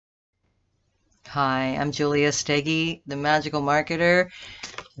Hi, I'm Julia Steggy, the Magical Marketer,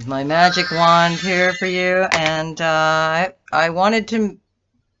 with my magic wand here for you. And I wanted to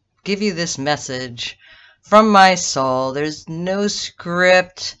give you this message from my soul. There's no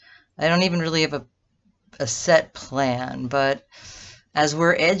script. I don't even really have a set plan, but as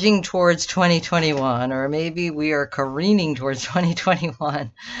we're edging towards 2021, or maybe we are careening towards 2021,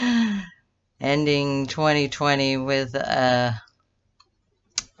 ending 2020 with a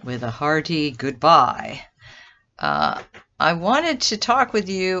hearty goodbye. I wanted to talk with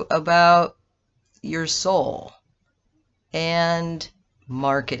you about your soul and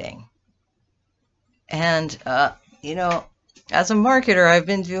marketing. And, as a marketer, I've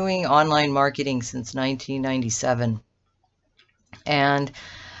been doing online marketing since 1997. And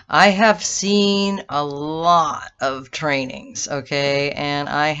I have seen a lot of trainings, okay? And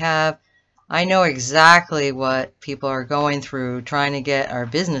I know exactly what people are going through trying to get our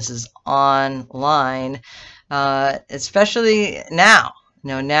businesses online, especially now.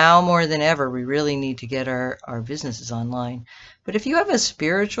 Now more than ever, we really need to get our businesses online. But if you have a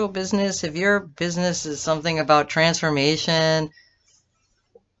spiritual business, if your business is something about transformation,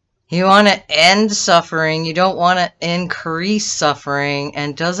 you want to end suffering, you don't want to increase suffering,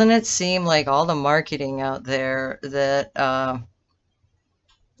 and doesn't it seem like all the marketing out there that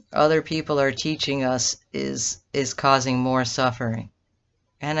other people are teaching us is causing more suffering?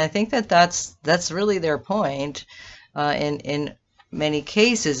 And I think that's really their point in many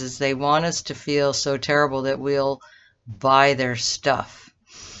cases, is they want us to feel so terrible that we'll buy their stuff.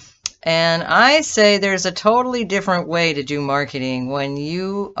 And I say there's a totally different way to do marketing when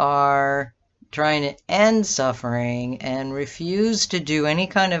you are trying to end suffering and refuse to do any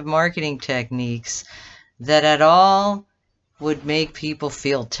kind of marketing techniques that at all would make people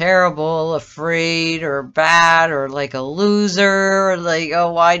feel terrible, afraid, or bad, or like a loser, or like,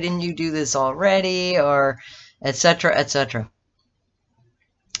 oh, why didn't you do this already, or etc., etc.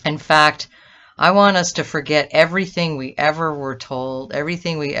 In fact, I want us to forget everything we ever were told,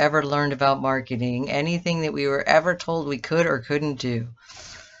 everything we ever learned about marketing, anything that we were ever told we could or couldn't do,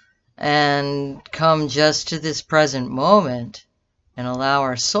 and come just to this present moment and allow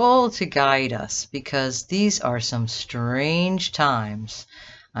our soul to guide us, because these are some strange times.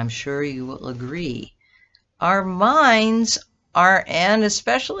 I'm sure you will agree. Our minds are, and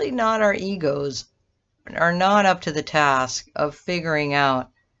especially not our egos, are not up to the task of figuring out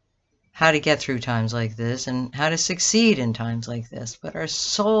how to get through times like this and how to succeed in times like this, but our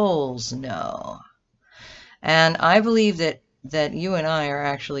souls know. And I believe that you and I are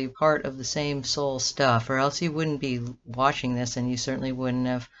actually part of the same soul stuff, or else you wouldn't be watching this, and you certainly wouldn't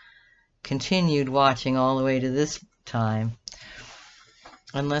have continued watching all the way to this time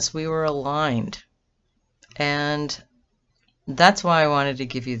unless we were aligned. And that's why I wanted to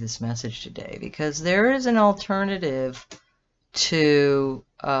give you this message today, because there is an alternative to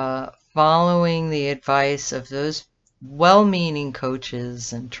following the advice of those well-meaning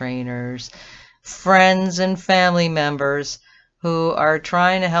coaches and trainers, friends and family members who are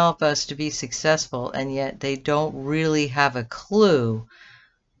trying to help us to be successful, and yet they don't really have a clue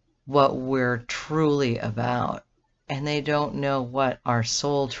what we're truly about, and they don't know what our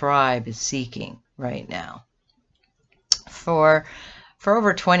soul tribe is seeking right now. For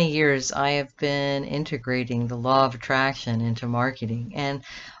over 20 years, I have been integrating the law of attraction into marketing, and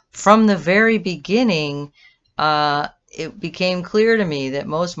from the very beginning, it became clear to me that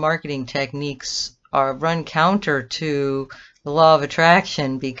most marketing techniques run counter to the law of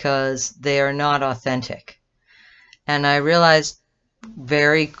attraction because they are not authentic. And I realized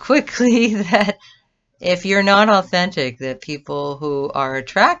very quickly that if you're not authentic, that people who are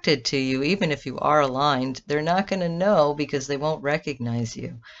attracted to you, even if you are aligned, they're not going to know, because they won't recognize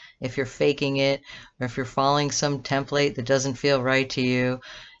you. If you're faking it, or if you're following some template that doesn't feel right to you,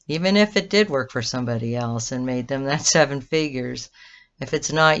 even if it did work for somebody else and made them that 7 figures, if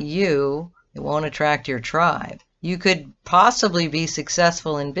it's not you, it won't attract your tribe. You could possibly be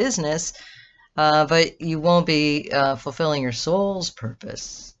successful in business, but you won't be fulfilling your soul's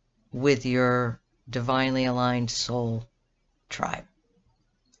purpose with your divinely aligned soul tribe.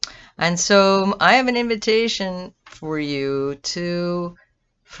 And so I have an invitation for you to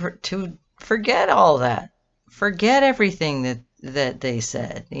forget all that. Forget everything that they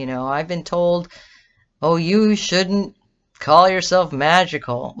said. I've been told, oh, you shouldn't call yourself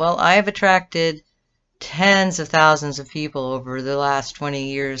magical. Well, I have attracted tens of thousands of people over the last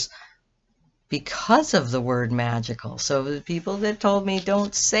 20 years because of the word magical. So the people that told me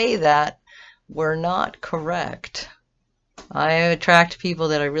don't say that were not correct. I attract people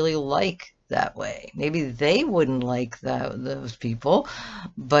that I really like that way. Maybe they wouldn't like those people,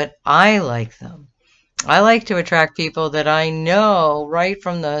 but I like them. I like to attract people that I know right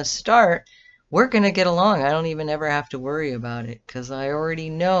from the start we're going to get along. I don't even ever have to worry about it because I already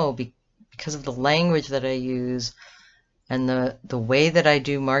know because of the language that I use and the way that I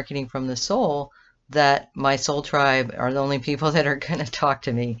do marketing from the soul, that my soul tribe are the only people that are going to talk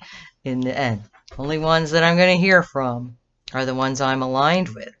to me in the end. Only ones that I'm going to hear from are the ones I'm aligned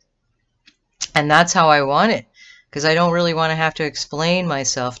with. And that's how I want it, because I don't really want to have to explain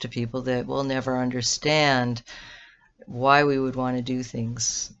myself to people that will never understand why we would want to do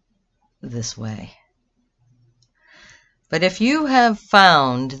things this way. But if you have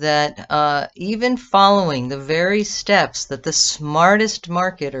found that even following the very steps that the smartest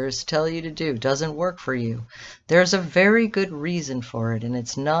marketers tell you to do doesn't work for you, there's a very good reason for it. And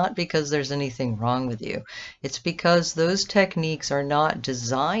it's not because there's anything wrong with you. It's because those techniques are not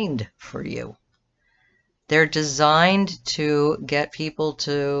designed for you. They're designed to get people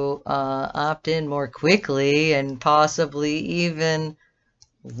to opt in more quickly and possibly even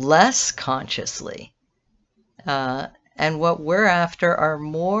less consciously. And what we're after are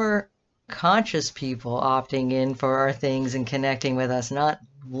more conscious people opting in for our things and connecting with us, not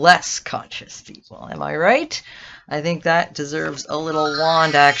less conscious people. Am I right? I think that deserves a little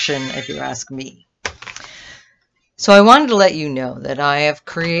wand action, if you ask me. So I wanted to let you know that I have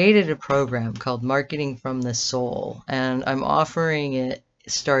created a program called Marketing from the Soul, and I'm offering it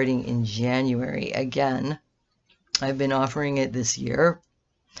starting in January. Again, I've been offering it this year,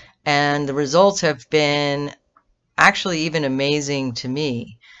 and the results have been actually even amazing to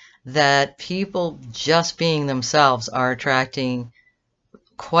me, that people just being themselves are attracting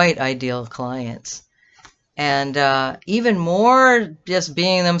quite ideal clients, and even more just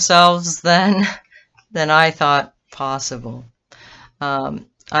being themselves than I thought possible.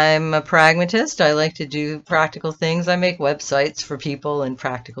 I'm a pragmatist. I like to do practical things. I make websites for people and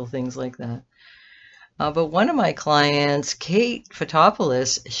practical things like that. But one of my clients, Kate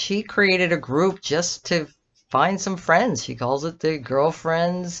Fotopoulos, she created a group just to find some friends. She calls it the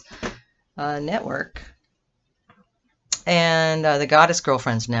Girlfriends Network. And the Goddess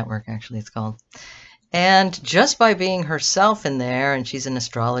Girlfriends Network, actually, it's called. And just by being herself in there, and she's an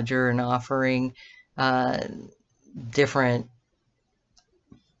astrologer and offering different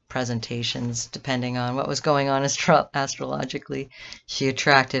presentations depending on what was going on astrologically, she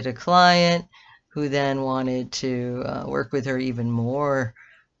attracted a client who then wanted to work with her even more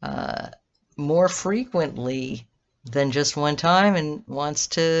frequently than just one time, and wants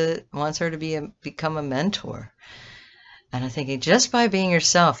her to become a mentor. And I'm thinking, just by being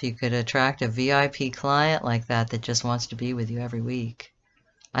yourself, you could attract a VIP client like that just wants to be with you every week.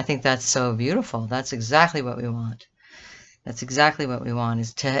 I think that's so beautiful. That's exactly what we want. That's exactly what we want,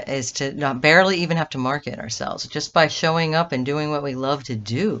 is to not barely even have to market ourselves, just by showing up and doing what we love to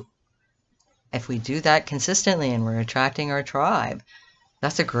do. If we do that consistently and we're attracting our tribe,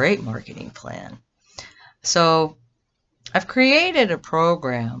 that's a great marketing plan. So I've created a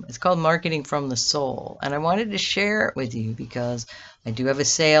program. It's called Marketing from the Soul, and I wanted to share it with you because I do have a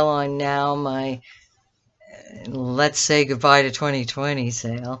sale on now, my Let's Say Goodbye to 2020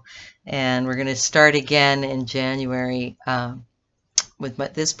 sale, and we're going to start again in January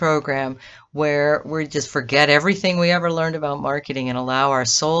with this program, where we just forget everything we ever learned about marketing and allow our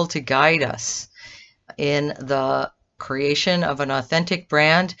soul to guide us in the creation of an authentic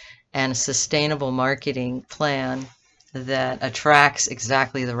brand and a sustainable marketing plan that attracts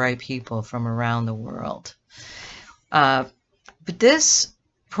exactly the right people from around the world. But this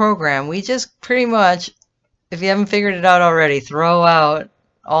program, we just pretty much, if you haven't figured it out already, throw out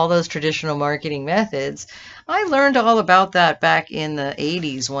all those traditional marketing methods. I learned all about that back in the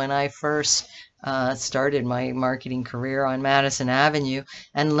 80s when I first started my marketing career on Madison Avenue,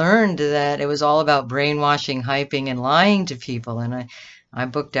 and learned that it was all about brainwashing, hyping, and lying to people. And I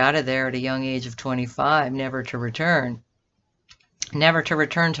booked out of there at a young age of 25, never to return. Never to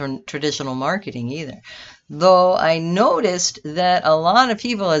return to traditional marketing either. Though I noticed that a lot of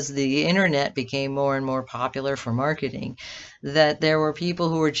people, as the internet became more and more popular for marketing, that there were people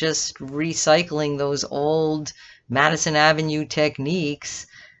who were just recycling those old Madison Avenue techniques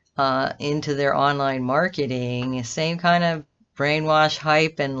into their online marketing. Same kind of brainwash,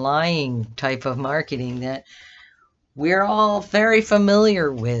 hype, and lying type of marketing that we're all very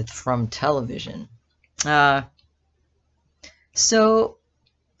familiar with from television. So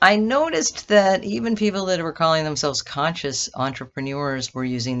I noticed that even people that were calling themselves conscious entrepreneurs were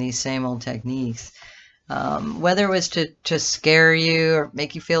using these same old techniques. Whether it was to scare you or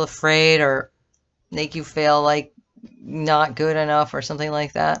make you feel afraid or make you feel like not good enough or something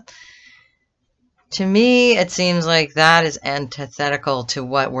like that. To me, it seems like that is antithetical to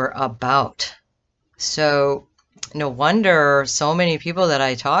what we're about. So no wonder so many people that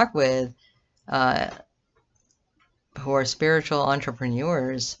I talk with uh, who are spiritual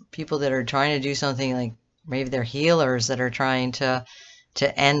entrepreneurs, people that are trying to do something, like maybe they're healers that are trying to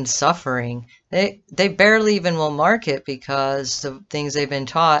end suffering, they barely even will market because the things they've been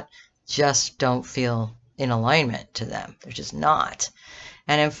taught just don't feel in alignment to them. They're just not.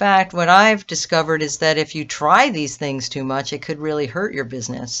 And in fact, what I've discovered is that if you try these things too much, it could really hurt your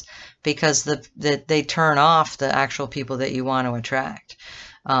business, because they turn off the actual people that you want to attract.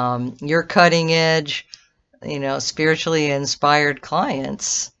 Your cutting edge, spiritually inspired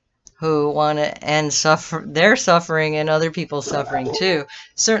clients who want to end their suffering and other people's suffering too,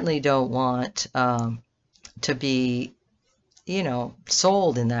 certainly don't want to be,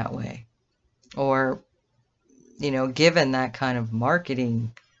 sold in that way, or given that kind of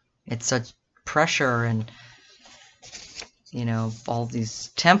marketing. It's such pressure and, all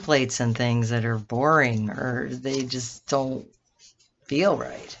these templates and things that are boring, or they just don't feel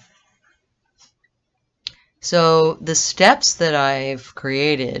right. So the steps that I've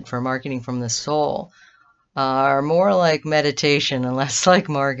created for marketing from the soul are more like meditation and less like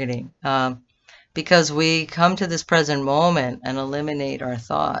marketing, because we come to this present moment and eliminate our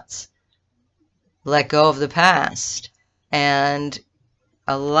thoughts, let go of the past, and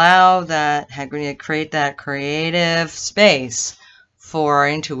allow that, create that creative space for our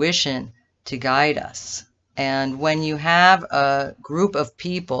intuition to guide us. And when you have a group of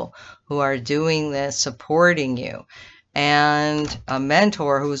people who are doing this, supporting you, and a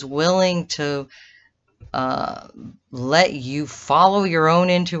mentor who's willing to let you follow your own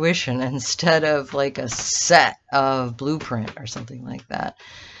intuition instead of like a set of blueprint or something like that,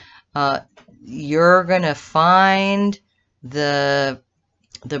 you're going to find the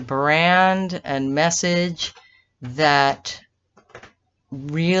brand and message that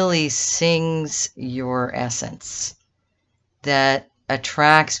really sings your essence, that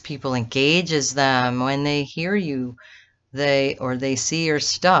attracts people, engages them. When they hear you, they see your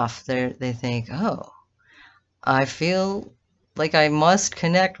stuff, they think, oh, I feel like I must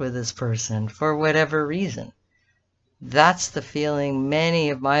connect with this person for whatever reason. That's the feeling many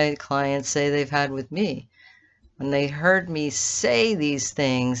of my clients say they've had with me. When they heard me say these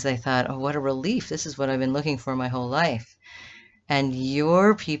things, they thought, oh, what a relief. This is what I've been looking for my whole life. And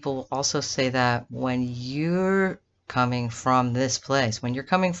your people also say that when you're coming from this place, when you're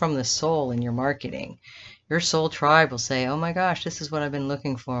coming from the soul in your marketing, your soul tribe will say, oh my gosh, this is what I've been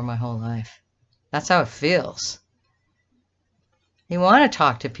looking for my whole life. That's how it feels. You want to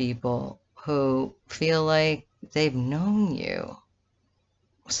talk to people who feel like they've known you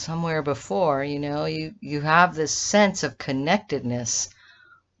somewhere before, you have this sense of connectedness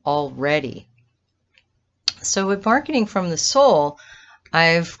already. So with marketing from the soul,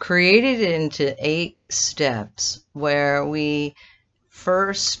 I've created it into 8 steps where we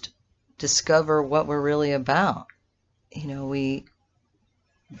first discover what we're really about. We're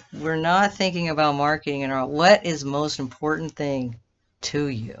not thinking about marketing and what is most important thing to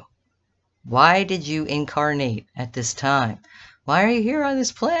you. Why did you incarnate at this time? Why are you here on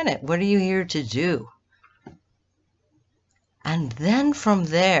this planet? What are you here to do? And then from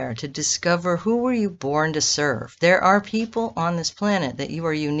there, to discover who were you born to serve. There are people on this planet that you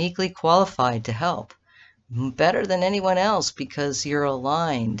are uniquely qualified to help, better than anyone else, because you're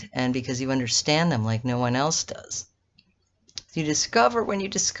aligned and because you understand them like no one else does. When you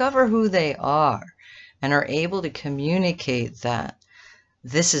discover who they are and are able to communicate that,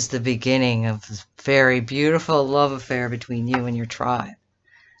 this is the beginning of this very beautiful love affair between you and your tribe.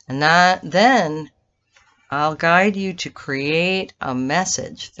 And then I'll guide you to create a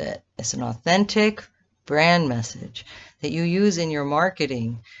message that is an authentic brand message that you use in your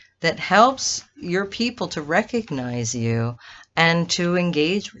marketing that helps your people to recognize you and to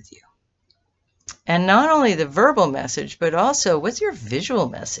engage with you. And not only the verbal message, but also what's your visual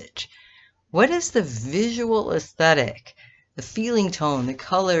message? What is the visual aesthetic? The feeling tone, the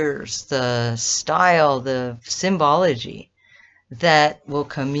colors, the style, the symbology that will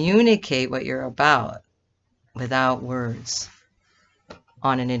communicate what you're about without words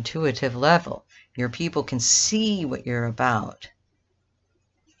on an intuitive level. Your people can see what you're about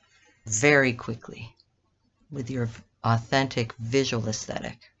very quickly with your authentic visual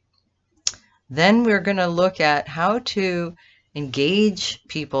aesthetic. Then we're going to look at how to engage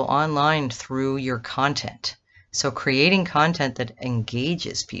people online through your content. So creating content that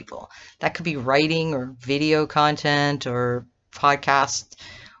engages people. That could be writing or video content or podcasts.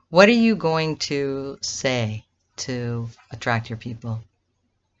 What are you going to say to attract your people?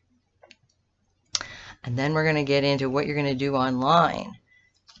 And then we're going to get into what you're going to do online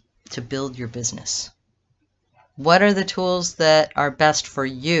to build your business. What are the tools that are best for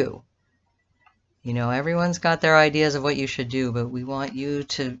you? You know, everyone's got their ideas of what you should do, but we want you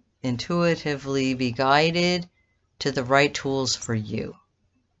to intuitively be guided to the right tools for you.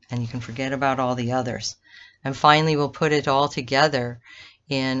 And you can forget about all the others. And finally, we'll put it all together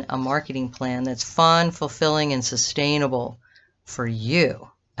in a marketing plan that's fun, fulfilling, and sustainable for you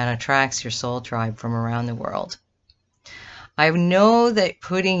and attracts your soul tribe from around the world. I know that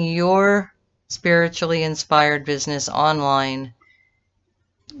putting your spiritually inspired business online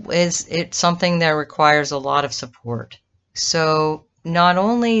it's something that requires a lot of support. So not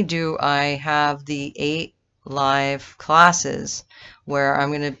only do I have the 8 live classes where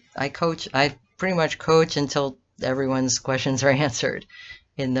I pretty much coach until everyone's questions are answered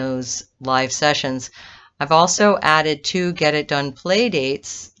in those live sessions. I've also added 2 Get It Done play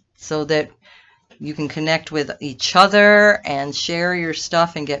dates so that you can connect with each other and share your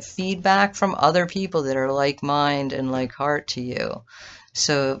stuff and get feedback from other people that are like mind and like heart to you.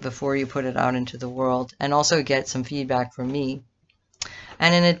 So before you put it out into the world, and also get some feedback from me.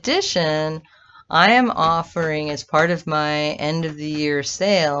 And in addition, I am offering, as part of my end of the year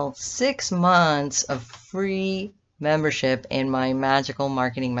sale, 6 months of free membership in my Magical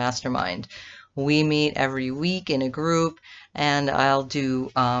Marketing Mastermind. We meet every week in a group, and I'll do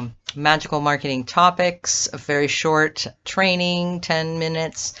magical marketing topics, a very short training, 10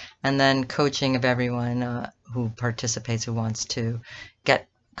 minutes, and then coaching of everyone who participates, who wants to get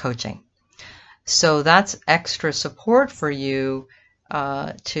coaching. So that's extra support for you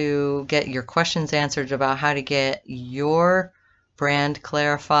to get your questions answered about how to get your brand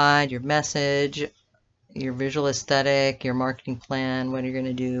clarified, your message, your visual aesthetic, your marketing plan, what you're going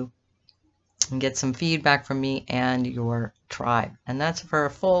to do, and get some feedback from me and your tribe. And that's for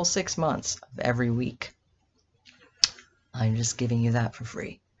a full 6 months of every week. I'm just giving you that for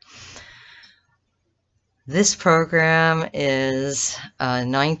free. This program is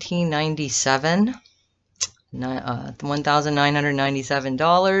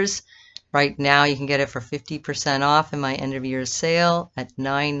 $1,997. Right now you can get it for 50% off in my end of year sale at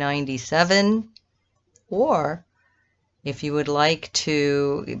 $997. Or if you would like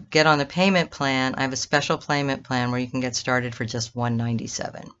to get on the payment plan, I have a special payment plan where you can get started for just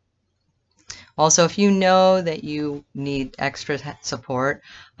 $197. Also, if you know that you need extra support,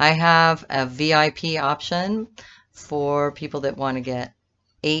 I have a VIP option for people that want to get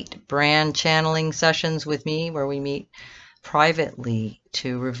 8 brand channeling sessions with me, where we meet privately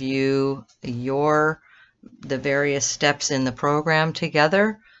to review the various steps in the program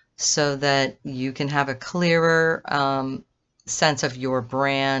together, so that you can have a clearer sense of your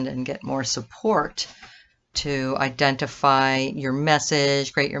brand and get more support to identify your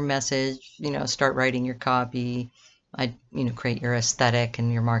message, create your message, start writing your copy, create your aesthetic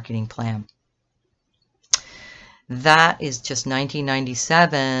and your marketing plan. That is just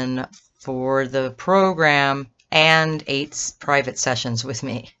 $19.97 for the program and 8 private sessions with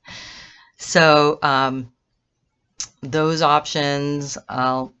me. So those options,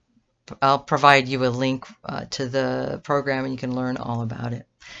 I'll provide you a link to the program and you can learn all about it.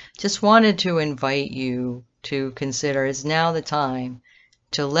 Just wanted to invite you to consider, is now the time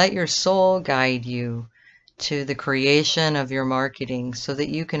to let your soul guide you to the creation of your marketing so that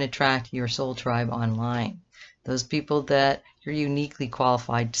you can attract your soul tribe online. Those people that you're uniquely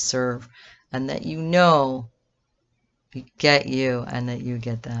qualified to serve, and that get you and that you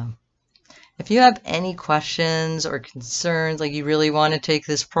get them. If you have any questions or concerns, like you really want to take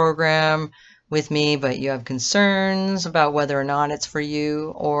this program with me, but you have concerns about whether or not it's for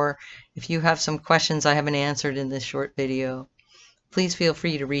you, or if you have some questions I haven't answered in this short video, please feel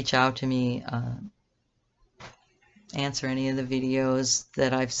free to reach out to me, answer any of the videos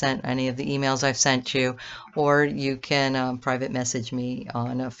that I've sent, any of the emails I've sent you, or you can private message me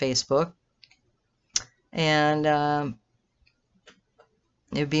on Facebook. And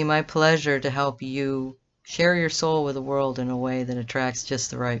it'd be my pleasure to help you share your soul with the world in a way that attracts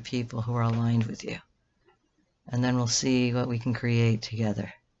just the right people who are aligned with you. And then we'll see what we can create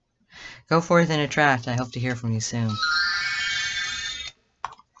together. Go forth and attract. I hope to hear from you soon.